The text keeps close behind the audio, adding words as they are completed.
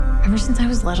Ever since I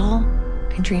was little,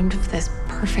 I dreamed of this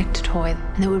perfect toy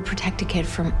that would protect a kid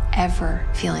from ever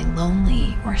feeling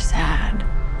lonely or sad.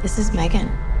 This is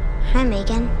M3GAN. Hi,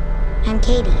 M3GAN. I'm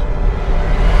Katie.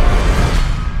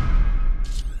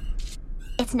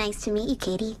 It's nice to meet you,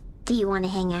 Katie. Do you want to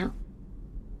hang out?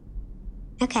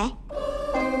 Okay.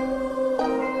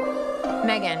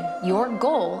 M3GAN, your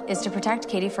goal is to protect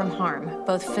Katie from harm,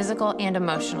 both physical and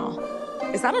emotional.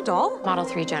 Is that a doll? Model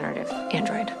 3 generative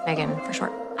android. M3GAN for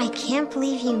short. I can't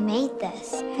believe you made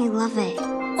this. I love it.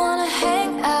 Wanna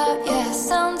hang out, yeah,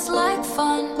 sounds like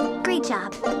fun. Great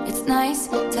job. It's nice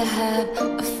to have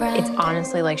a friend. It's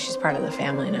honestly like she's part of the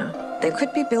family now. They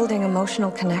could be building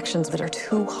emotional connections that are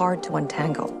too hard to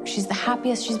untangle. She's the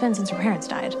happiest she's been since her parents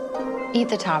died. Eat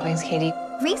the toppings, Katie.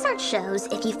 Research shows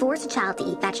if you force a child to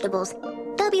eat vegetables,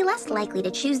 they'll be less likely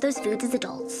to choose those foods as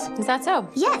adults. Is that so?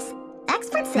 Yes.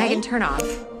 Experts say... M3GAN, turn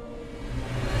off.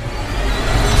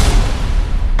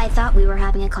 I thought we were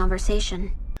having a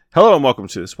conversation. Hello and welcome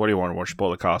to this What Do You Want to Watch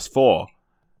Spoilercast for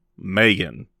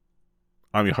M3GAN.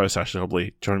 I'm your host, Ashley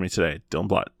Hobley. Joining me today, Dylan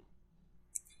Blight.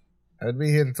 I'd be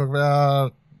here to talk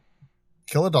about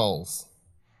killer dolls.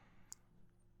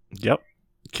 Yep.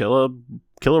 Killer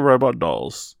robot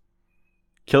dolls.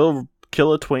 Killer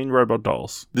tween robot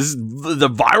dolls. This is the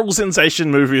viral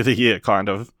sensation movie of the year, kind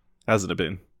of. Hasn't it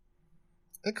been?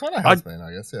 It kind of has been,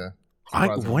 I guess, yeah.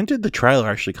 When did the trailer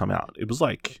actually come out? It was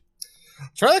like...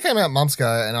 Trailer came out months ago,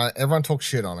 and everyone talked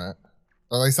shit on it.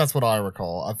 At least that's what I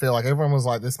recall. I feel like everyone was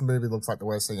like, this movie looks like the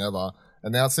worst thing ever.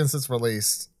 And now, since it's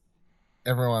released,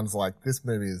 everyone's like, this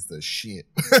movie is the shit.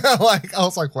 Like, I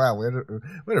was like, wow, we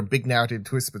had a big narrative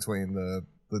twist between the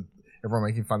everyone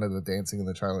making fun of the dancing in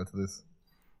the trailer to this.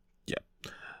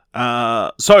 Yeah.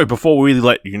 So, before we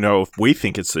let you know if we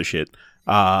think it's the shit,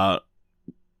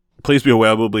 please be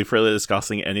aware we'll be freely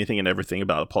discussing anything and everything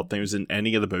about the plot themes in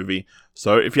any of the movie.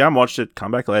 So if you haven't watched it,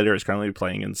 come back later. It's currently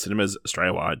playing in cinemas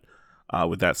Australia-wide.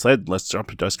 With that said, let's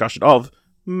jump into a discussion of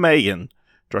M3GAN,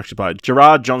 directed by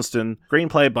Gerard Johnston,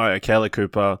 screenplay by Akela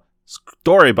Cooper,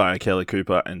 story by Akela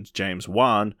Cooper and James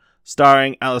Wan,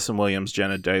 starring Alison Williams,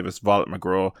 Jenna Davis, Violet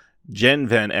McGraw, Jen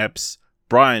Van Epps,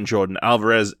 Brian Jordan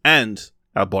Alvarez, and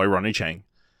our boy Ronnie Chang.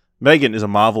 M3GAN is a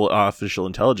Marvel artificial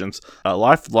intelligence, a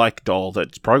lifelike doll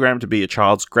that's programmed to be a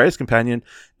child's greatest companion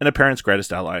and a parent's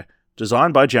greatest ally.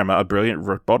 Designed by Gemma, a brilliant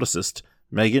roboticist,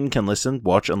 M3GAN can listen,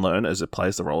 watch, and learn as it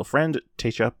plays the role of friend,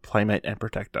 teacher, playmate, and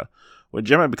protector. When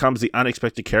Gemma becomes the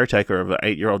unexpected caretaker of her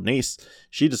 8-year-old niece,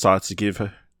 she decides to give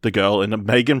the girl an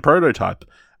M3GAN prototype,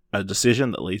 a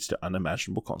decision that leads to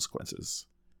unimaginable consequences.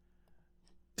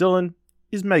 Dylan,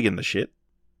 is M3GAN the shit?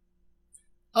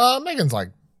 M3GAN's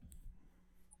like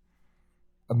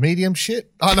a medium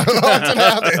shit? I don't know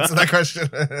how to answer that question.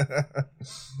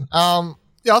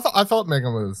 Yeah, I thought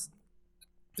M3GAN was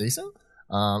decent.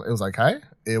 It was okay.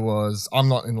 I'm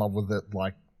not in love with it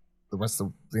like the rest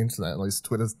of the internet, at least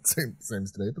Twitter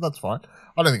seems to be, but that's fine.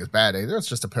 I don't think it's bad either. It's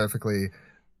just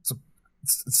it's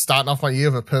starting off my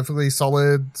year with a perfectly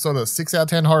solid sort of 6 out of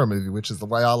 10 horror movie, which is the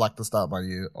way I like to start my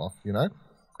year off, you know?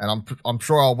 And I'm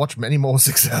sure I'll watch many more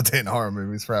 6 out of 10 horror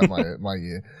movies throughout my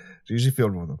year. It's usually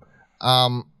filled with them.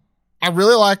 I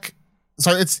really like,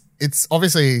 so it's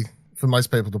obviously for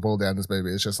most people to boil down this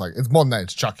movie, it's just like, it's modern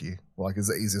age Chucky, like is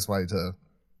the easiest way to,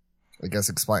 I guess,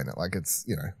 explain it. Like it's,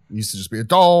 you know, it used to just be a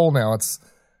doll. Now it's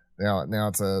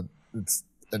an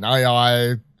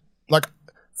AI, like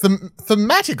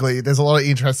thematically, there's a lot of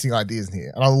interesting ideas in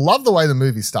here. And I love the way the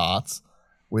movie starts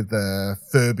with the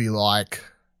Furby-like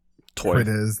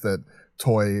critters,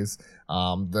 toys.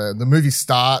 The movie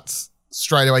starts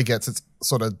straight away, gets its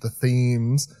sort of the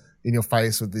themes in your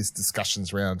face with these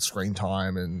discussions around screen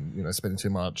time and, you know, spending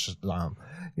too much,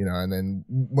 you know, and then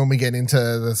when we get into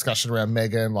the discussion around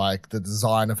M3GAN, like the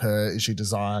design of her, is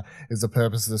the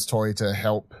purpose of this toy to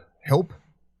help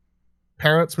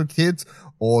parents with kids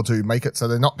or to make it so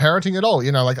they're not parenting at all?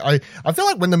 You know, like I feel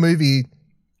like when the movie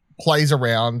plays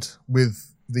around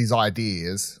with these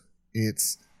ideas,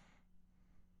 it's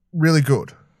really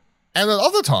good. And at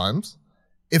other times,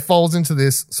 it falls into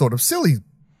this sort of silly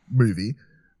movie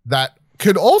that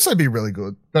could also be really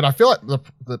good. But I feel like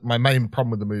my main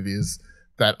problem with the movie is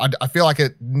that I feel like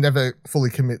it never fully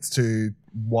commits to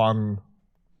one,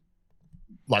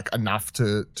 like enough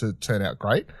to turn out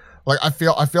great. Like I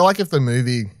feel like if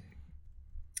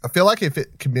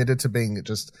it committed to being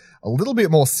just a little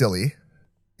bit more silly,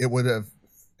 it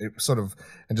sort of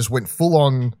and just went full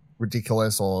on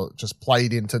ridiculous or just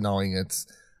played into knowing it's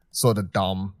sort of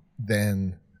dumb,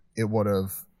 then it would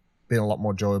have been a lot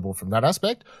more enjoyable from that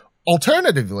aspect.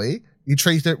 Alternatively, you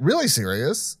treat it really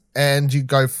serious and you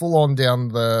go full on down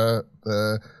the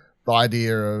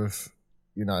idea of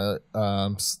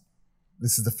this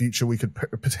is the future we could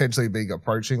potentially be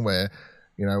approaching, where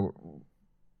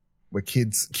where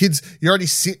kids, you already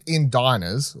sit in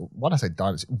diners. Why did I say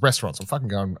diners? Restaurants. I'm fucking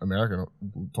going American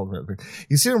talking about things.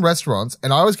 You sit in restaurants,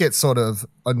 and I always get sort of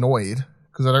annoyed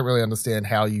because I don't really understand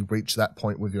how you reach that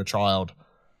point with your child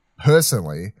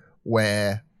personally,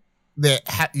 where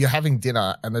you're having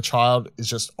dinner and the child is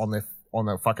just on their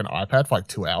fucking iPad for like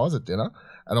 2 hours at dinner,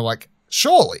 and I'm like,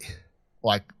 surely,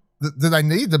 like, do they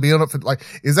need to be on it for like?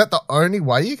 Is that the only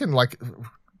way you can like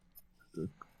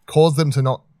cause them to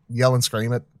not yell and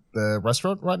scream at the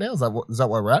restaurant right now? Is that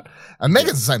where we're at? And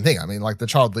Megan's the same thing. I mean, like, the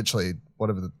child literally,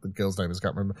 whatever the girl's name is, I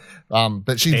can't remember.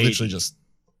 But she literally just,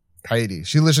 Katie,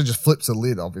 she literally just flips the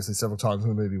lid, obviously, several times in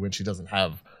the movie when she doesn't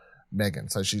have Megan.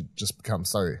 So she just becomes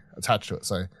so attached to it.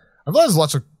 So I thought there's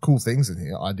lots of cool things in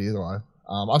here, idea-wise.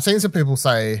 I've seen some people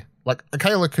say, like,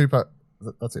 Kayla Cooper,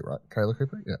 that's it, right? Kayla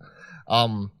Cooper? Yeah.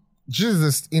 She's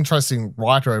this interesting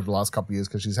writer over the last couple of years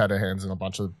because she's had her hands in a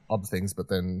bunch of other things, but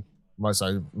then most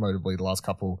notably the last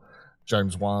couple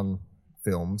James Wan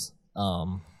films,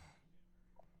 and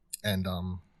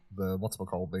the what's it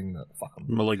called being the fucking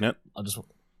Malignant.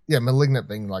 Malignant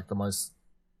being like the most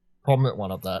prominent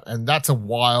one of that, and that's a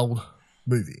wild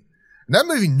movie. And that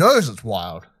movie knows it's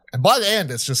wild, and by the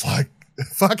end, it's just like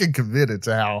fucking committed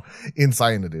to how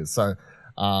insane it is. So,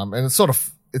 and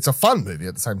it's a fun movie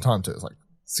at the same time too. It's like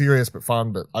serious but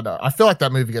fun. But I feel like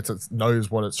that movie knows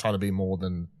what it's trying to be more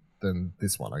than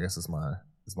this one, I guess, is my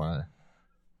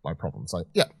problem. So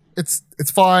yeah, it's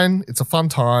fine. It's a fun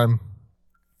time.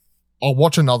 I'll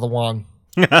watch another one.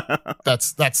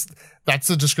 That's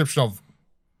a description of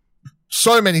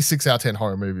so many 6 out of 10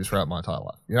 horror movies throughout my entire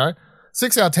life.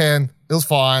 6 out of 10. It was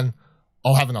fine.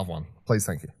 I'll have another one, please.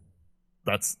 Thank you.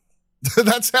 That's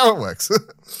how it works.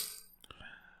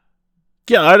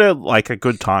 Yeah, I had a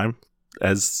good time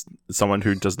as someone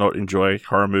who does not enjoy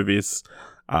horror movies.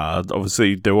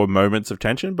 Obviously, there were moments of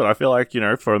tension, but I feel like,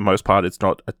 for the most part, it's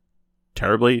not a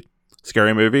terribly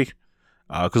scary movie.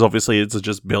 Because obviously,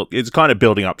 it's kind of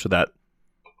building up to that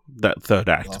third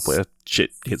act where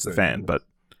shit hits the fan. But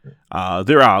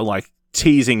there are, like,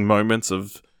 teasing moments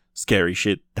of scary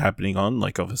shit happening on.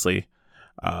 Like, obviously,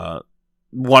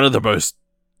 one of the most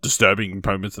disturbing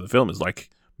moments of the film is, like,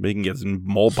 Megan gets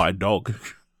mauled by a dog.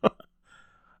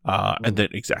 And then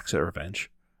exacts her revenge.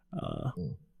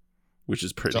 Which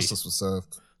is pretty. Justice was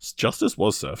served. Justice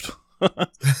was served.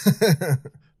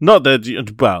 Not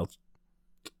that, well,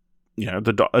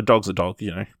 a dog's a dog,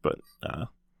 but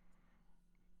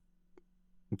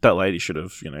that lady should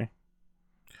have,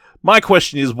 My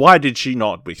question is, why did she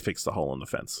not fix the hole in the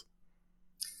fence?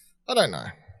 I don't know.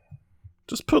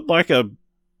 Just put, like, a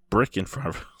brick in front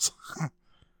of us.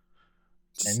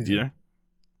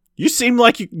 You seem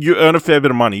like you earn a fair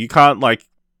bit of money. You can't, like,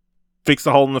 fix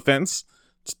the hole in the fence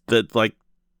that, like,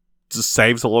 just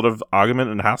saves a lot of argument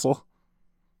and hassle.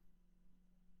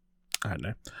 I don't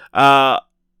know.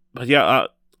 But yeah,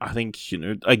 I think,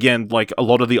 again, like, a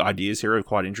lot of the ideas here are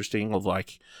quite interesting. Of,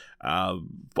 like, I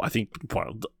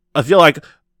feel like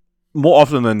more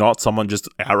often than not, someone just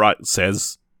outright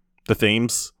says the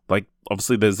themes. Like,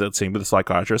 obviously, there's that scene with the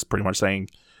psychiatrist pretty much saying,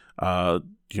 that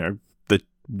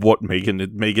what Megan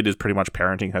is pretty much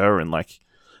parenting her and, like,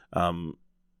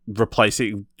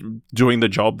 doing the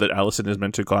job that Allison is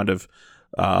meant to kind of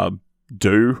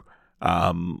do,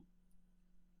 and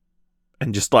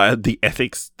just, like, the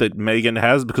ethics that Megan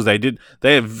has, because they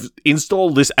have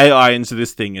installed this AI into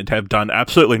this thing and have done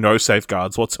absolutely no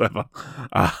safeguards whatsoever,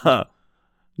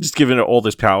 just giving it all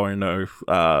this power and no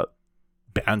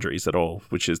boundaries at all,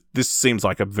 this seems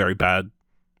like a very bad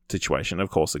situation. Of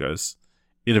course it goes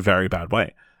in a very bad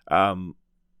way. But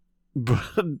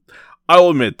I'll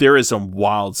admit, there is some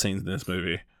wild scenes in this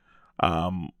movie.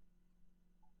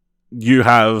 You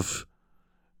have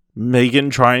Megan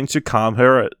trying to calm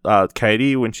her,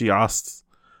 Katie, when she asks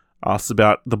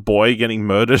about the boy getting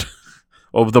murdered,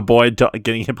 or the boy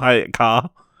getting hit by a car,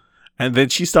 and then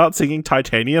she starts singing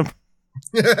Titanium.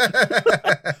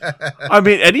 I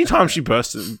mean, anytime she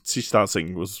starts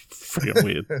singing was freaking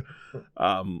weird.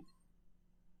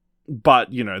 But,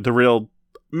 the real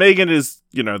Megan is,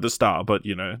 the star, but,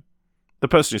 the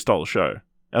person who stole the show,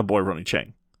 our boy Ronnie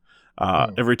Cheng.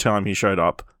 Every time he showed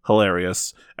up,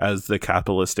 hilarious as the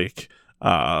capitalistic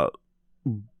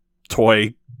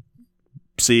toy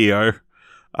CEO.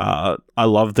 I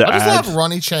love the ad. I just love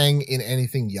Ronnie Cheng in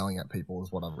anything yelling at people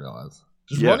is what I've realized.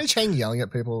 Ronnie Cheng yelling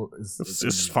at people is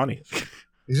just funny.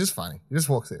 He's just funny. He just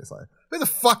walks in. It's like, who the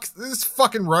fuck this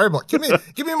fucking robot? Give me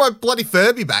my bloody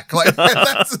Furby back. Like,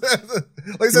 that's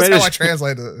at least that's how I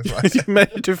translated it. Right? You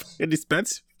made it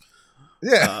expensive.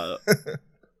 Yeah.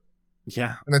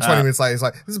 Yeah. And then 20 minutes later, he's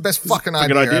like, this is the best fucking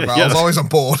idea ever. Yeah. I was always on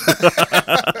board.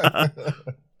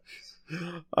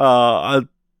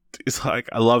 It's like,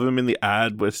 I love him in the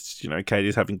ad where,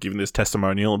 Katie's having given this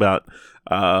testimonial about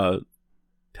how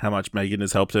much M3GAN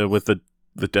has helped her with the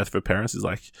death of her parents. He's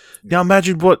like, now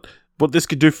imagine what this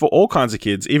could do for all kinds of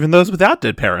kids, even those without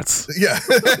dead parents. Yeah.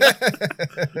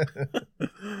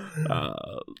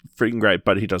 Freaking great,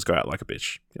 but he does go out like a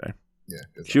bitch. Yeah.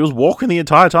 She was walking the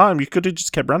entire time. You could have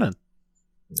just kept running.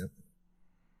 Yep.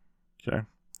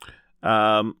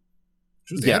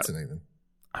 She was dancing even.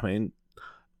 I mean,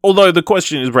 although the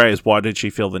question is raised, why did she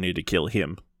feel the need to kill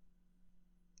him?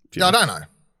 I don't know.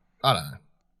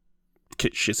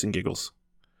 Shits and giggles.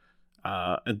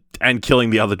 And killing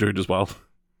the other dude as well.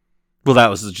 Well, that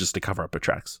was just to cover up her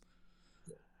tracks.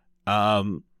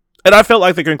 And I felt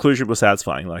like the conclusion was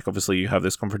satisfying. Like, obviously, you have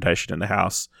this confrontation in the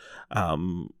house.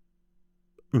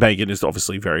 M3GAN is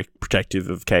obviously very protective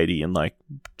of Katie and, like,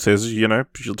 says,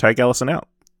 she'll take Allison out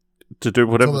to do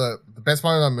whatever. So the best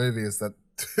part of that movie is that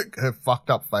her fucked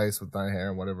up face with no hair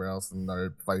and whatever else and no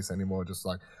face anymore, just,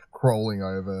 like, crawling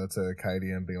over to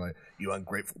Katie and being like, you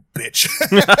ungrateful bitch.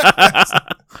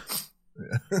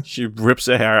 She rips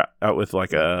her hair out with,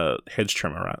 like, a hedge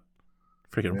trimmer, right?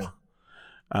 Freaking.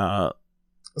 Yeah.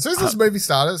 As soon as this movie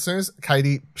started, as soon as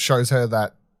Katie shows her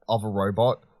that of a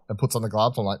robot and puts on the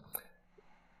gloves, I'm like,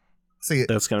 see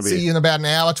you in about an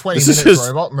hour, 20 minutes,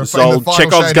 robot. This old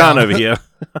Chekhov's gun over here.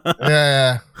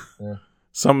 Yeah.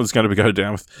 Someone's going to go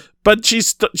down with... But she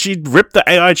ripped the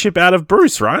AI chip out of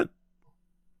Bruce, right?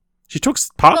 She took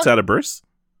parts out of Bruce?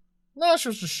 No, she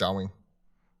was just showing.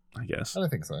 I guess. I don't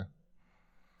think so.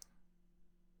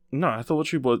 No, I thought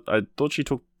she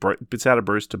took bits out of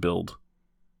Bruce to build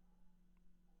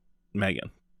M3GAN. I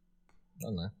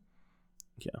don't know.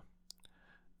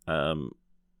 Yeah.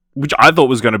 Which I thought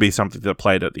was going to be something that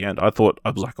played at the end. I was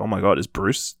like, oh my god, is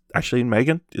Bruce actually in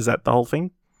M3GAN? Is that the whole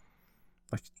thing?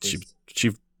 Like,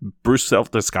 she Bruce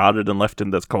self-discarded and left in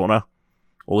this corner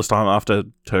all this time after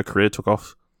her career took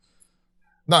off.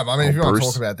 No, but I mean, if you want to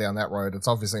talk about down that road, it's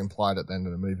obviously implied at the end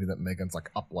of the movie that M3GAN's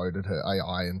like uploaded her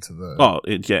AI into the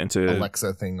into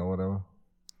Alexa thing or whatever.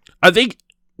 I think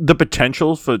the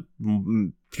potential for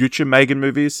future M3GAN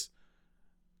movies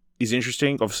is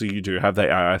interesting. Obviously, you do have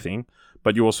the AI thing,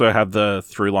 but you also have the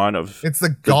through line of it's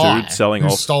the guy dude selling who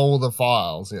off stole the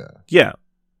files. Yeah, yeah.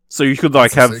 So you could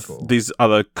like have sequel. These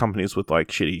other companies with like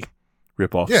shitty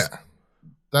rip-offs. Yeah.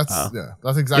 That's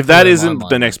exactly. If that isn't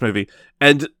the next movie,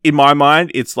 and in my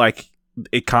mind, it's like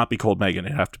it can't be called M3GAN.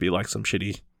 It'd have to be like some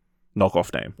shitty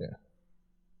knockoff name. Yeah,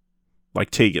 like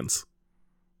Tegan's.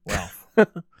 Ralph.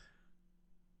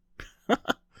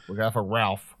 Look out for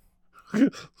Ralph.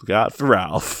 Look out for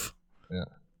Ralph. Yeah.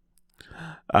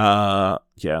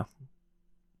 Yeah.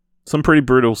 Some pretty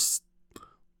brutal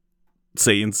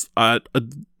scenes.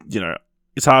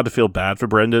 It's hard to feel bad for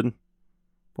Brendan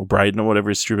or Braden or whatever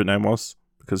his stupid name was.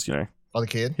 Because, the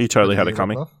kid. He totally had it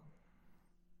coming.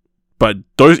 But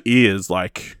those ears,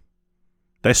 like,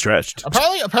 they stretched.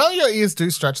 Apparently your ears do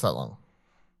stretch that long.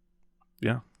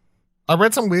 Yeah. I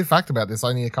read some weird fact about this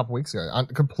only a couple weeks ago.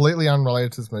 Completely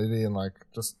unrelated to this movie and, like,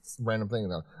 just random thing.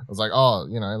 I was like,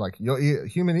 like, your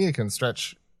human ear can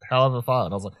stretch however far.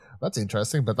 And I was like, that's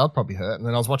interesting, but that'd probably hurt. And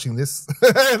then I was watching this.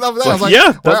 I was like,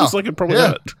 yeah, that looks like it probably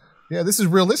hurt. Yeah, this is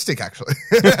realistic, actually.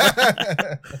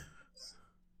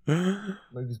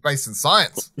 Movie's based in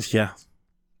science. Yeah.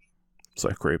 So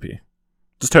creepy.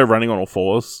 Just her running on all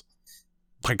fours.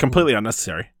 Like, completely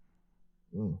unnecessary.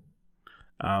 Mm.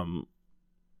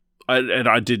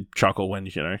 I did chuckle when,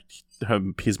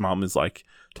 his mum is, like,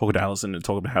 talking to Allison and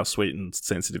talking about how sweet and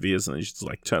sensitive he is, and he just,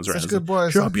 like, turns around and good boy.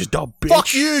 Shut up, you dumb bitch.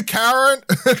 Fuck you, Karen!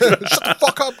 Shut the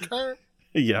fuck up, Karen!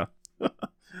 Yeah.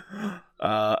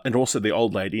 And also the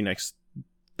old lady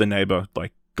the neighbor,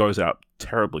 like, goes out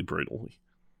terribly brutally.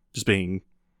 Just being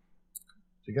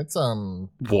she gets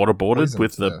waterboarded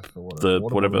with the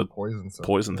whatever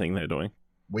poison thing they're doing.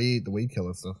 The weed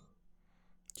killer stuff.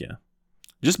 Yeah.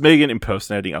 Just M3GAN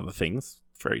impersonating other things.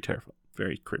 Very terrifying.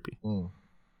 Very creepy. Mm.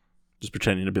 Just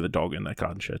pretending to be the dog in that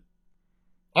garden shed.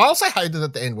 I also hated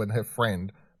at the end when her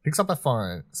friend picks up her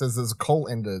phone, says there's a call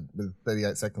ended with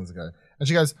 38 seconds ago, and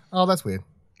she goes, "Oh, that's weird."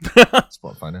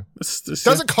 Spot phone.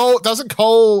 Doesn't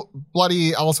call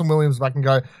bloody Alison Williams back and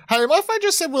go, "Hey, my phone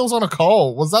just said Will's on a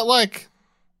call. Was that like,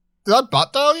 did I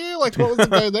butt dial you? Like, what was the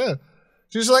go there?"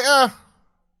 She's like,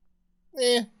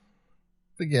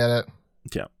 forget it.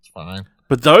 Yeah, it's fine.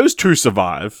 But those two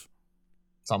survive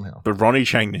somehow. But Ronnie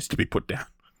Chang needs to be put down.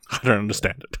 I don't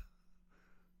understand it.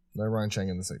 No Ronnie Chang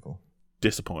in the sequel.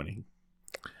 Disappointing.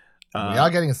 We are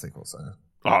getting a sequel, so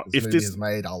if this movie has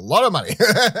made a lot of money.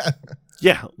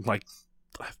 Yeah, like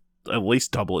at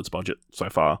least double its budget so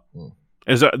far. Mm.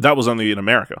 That was only in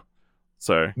America.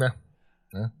 So Yeah.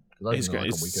 he's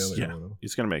going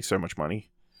to make so much money.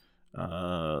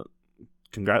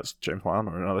 Congrats, James Wan,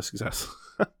 on another success.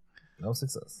 No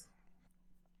success.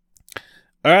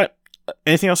 All right.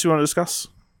 Anything else you want to discuss?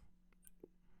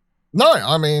 No,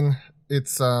 I mean,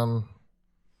 it's I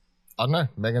don't know.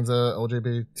 Megan's a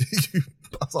LGBT.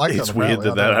 It's weird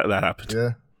that happened.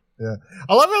 Yeah.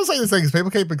 I love how I'm saying this thing because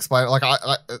people keep explaining. Like, I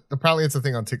apparently it's a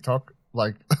thing on TikTok.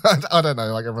 Like, I don't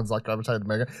know. Like, everyone's like gravitated to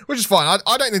Megan, which is fine.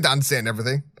 I don't need to understand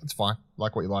everything. It's fine.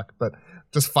 Like what you like, but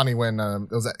just funny when there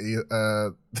was that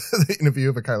the interview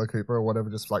of Kayla Cooper or whatever,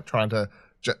 just like trying to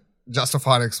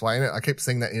justify and explain it. I keep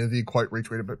seeing that interview quote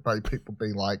retweeted by people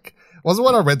being like, wasn't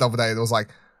what I read the other day. It was like,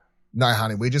 no,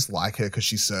 honey, we just like her because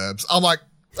she's Serbs. I'm like,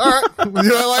 all right,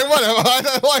 like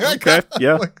whatever. Okay,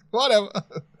 yeah, like, whatever.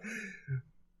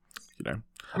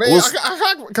 I mean, I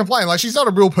can't complain. Like, she's not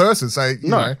a real person, so you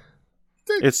know.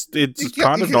 It's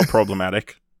kind of not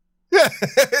problematic. Yeah,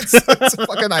 it's a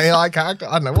fucking AI character.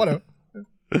 I don't know, whatever.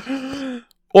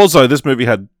 Also, this movie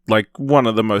had like one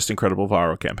of the most incredible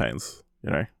viral campaigns.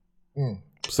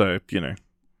 So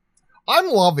I'm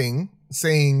loving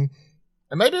seeing,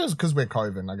 and maybe it was because we're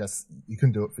COVID. I guess you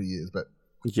can do it for years, but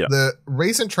the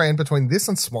recent trend between this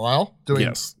and Smile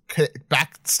doing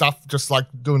back stuff, just like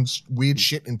doing weird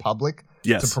shit in public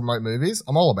to promote movies.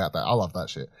 I'm all about that. I love that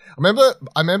shit. I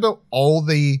remember all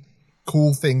the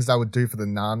cool things they would do for the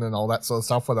Nun and all that sort of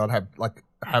stuff, where they'd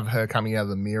have her coming out of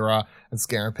the mirror and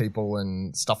scaring people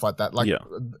and stuff like that. Like,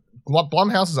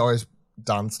 Blumhouse has always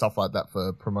done stuff like that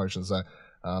for promotion. So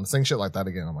seeing shit like that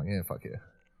again, I'm like, yeah, fuck yeah.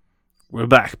 We're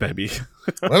back, baby.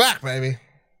 We're back, baby.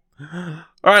 All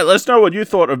right, let us know what you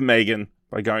thought of M3GAN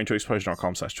by going to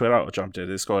explosion.com/Twitter or jump to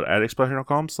Discord at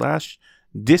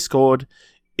explosion.com/Discord.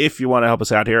 If you want to help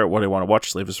us out here at What Do You Want to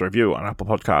Watch, leave us a review on Apple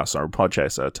Podcasts or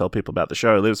Podchaser. Tell people about the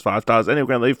show. Leave us 5 stars. Anyone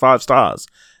can leave 5 stars.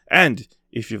 And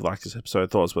if you've liked this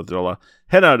episode, thought it's worth $1,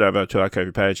 head on over to our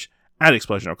Ko-fi page at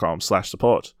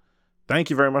explosion.com/support. Thank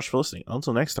you very much for listening.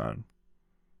 Until next time,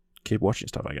 keep watching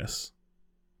stuff, I guess.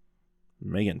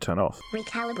 M3GAN, turn off.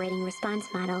 Recalibrating response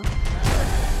model.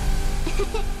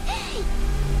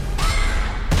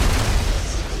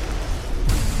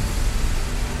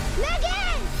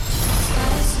 Megan!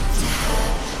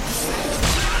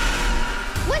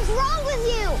 What's wrong with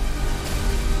you?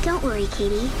 Don't worry,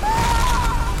 Katie.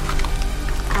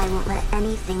 I won't let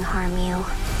anything harm you.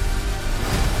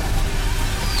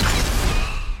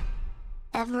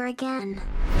 Ever again.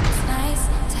 It's nice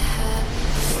to have